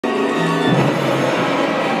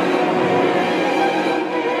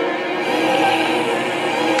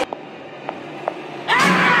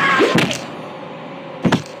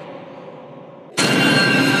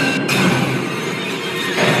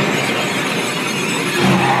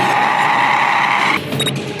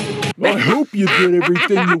I hope you did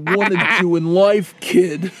everything you wanted to in life,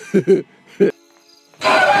 kid.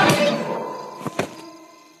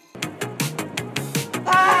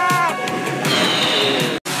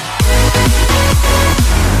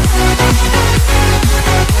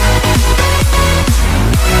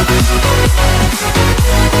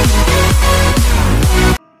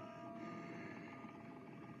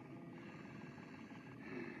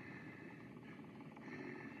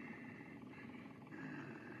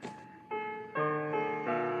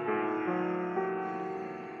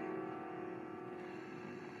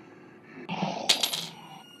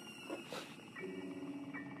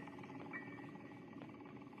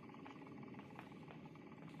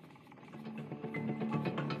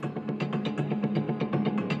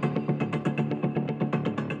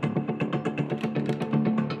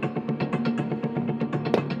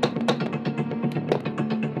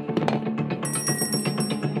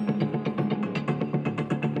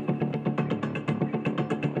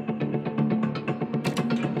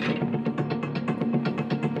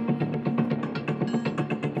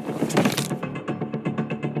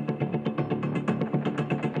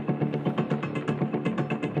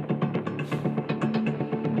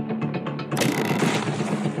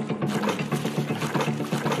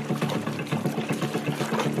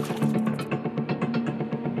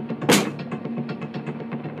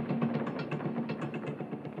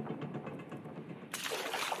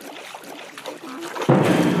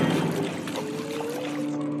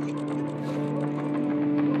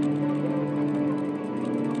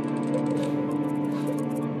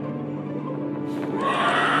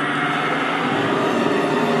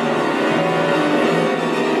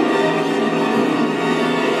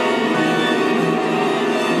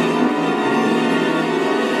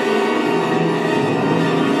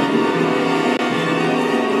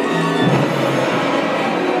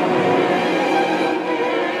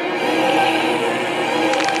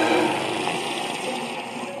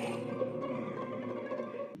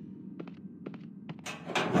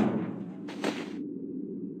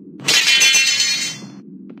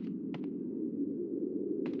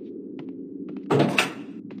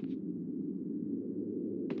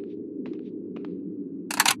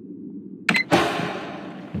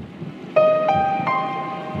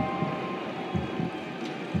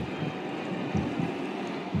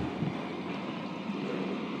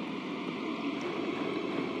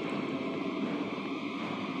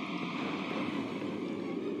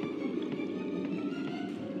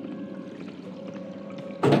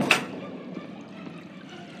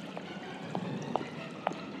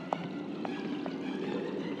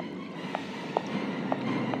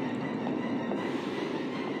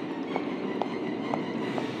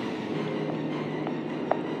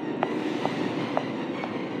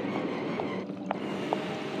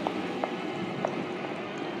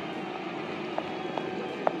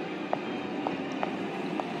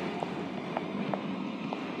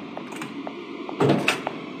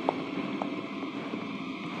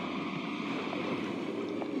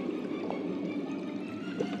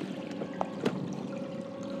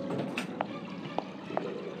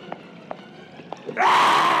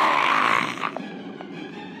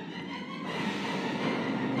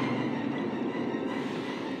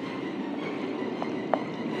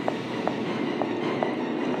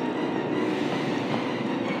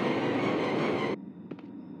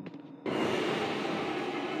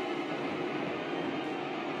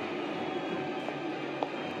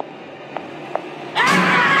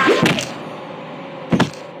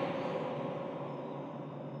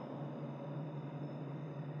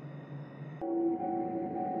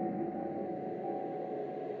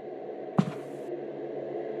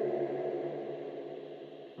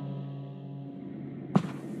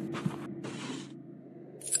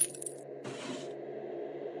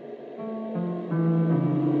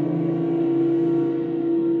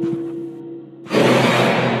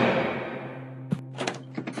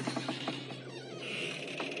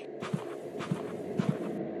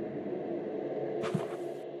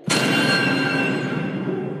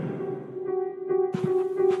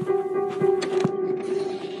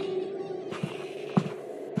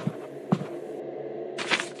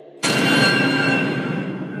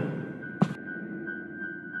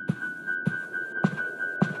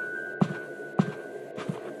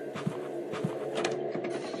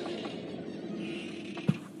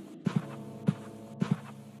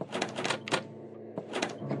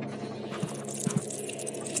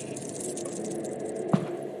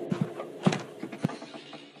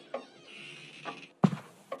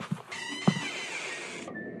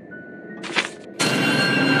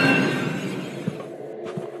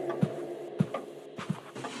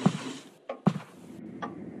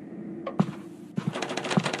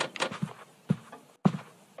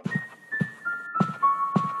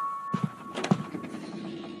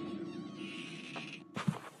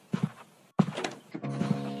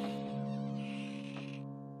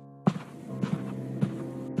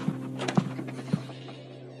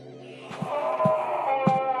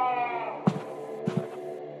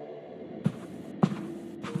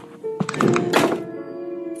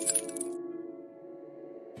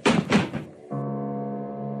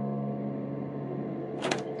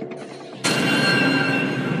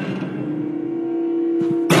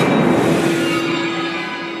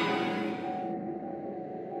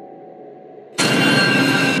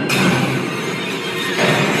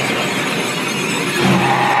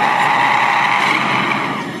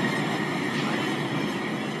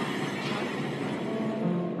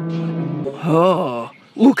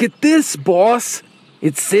 Look at this, boss.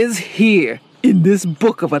 It says here, in this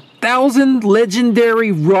book of 1,000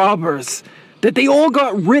 legendary robbers, that they all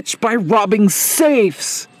got rich by robbing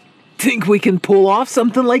safes. Think we can pull off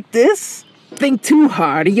something like this? Think too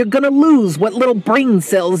hard or you're gonna lose what little brain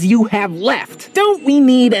cells you have left. Don't we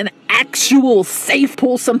need an actual safe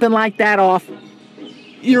pull something like that off?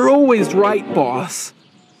 You're always right, boss.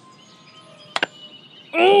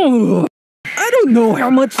 Ugh. I don't know how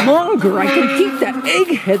much longer I can keep that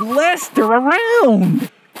egghead Lester around.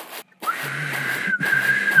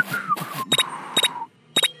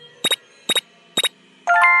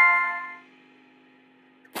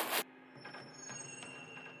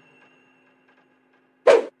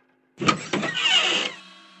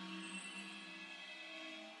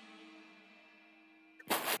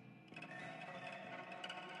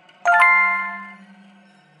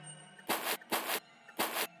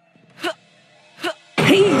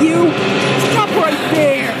 Hey, you! Stop right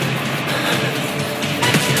there!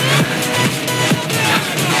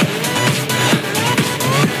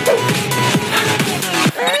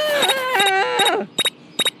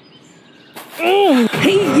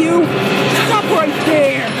 Hey, you! Stop right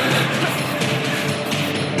there!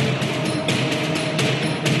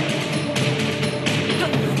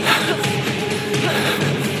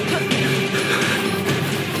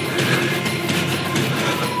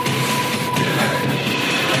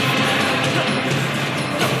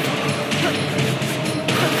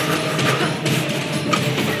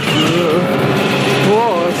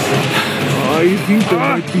 I think there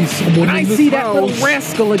might be someone in this house. When I see that little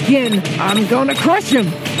rascal again, I'm gonna crush him.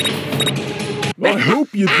 I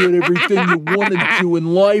hope you did everything you wanted to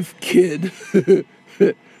in life, kid.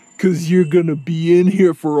 'Cause you're gonna be in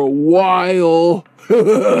here for a while.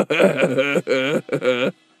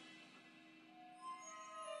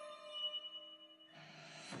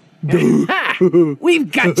 Ha!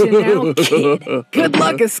 We've got you now, kid. Good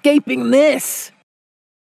luck escaping this.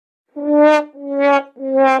 I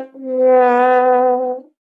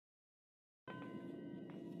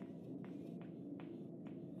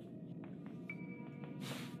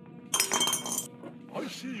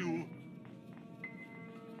see you.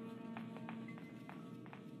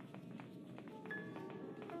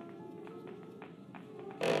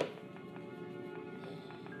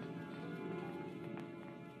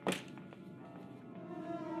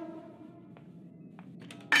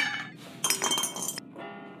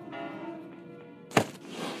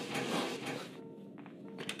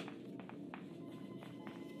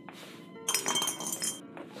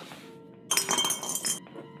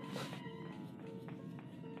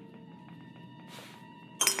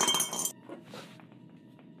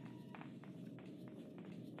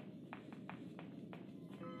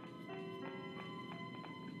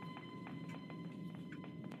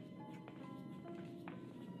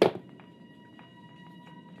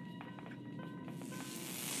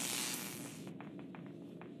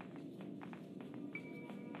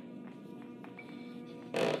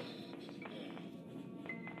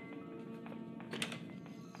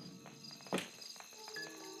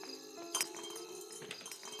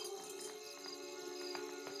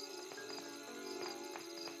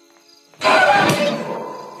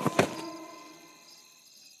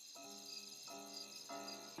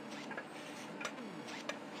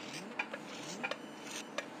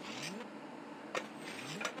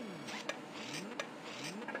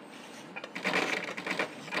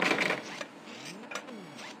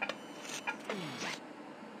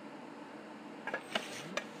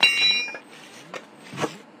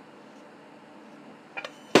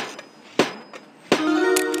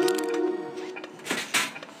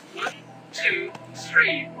 Two,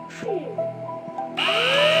 three, four.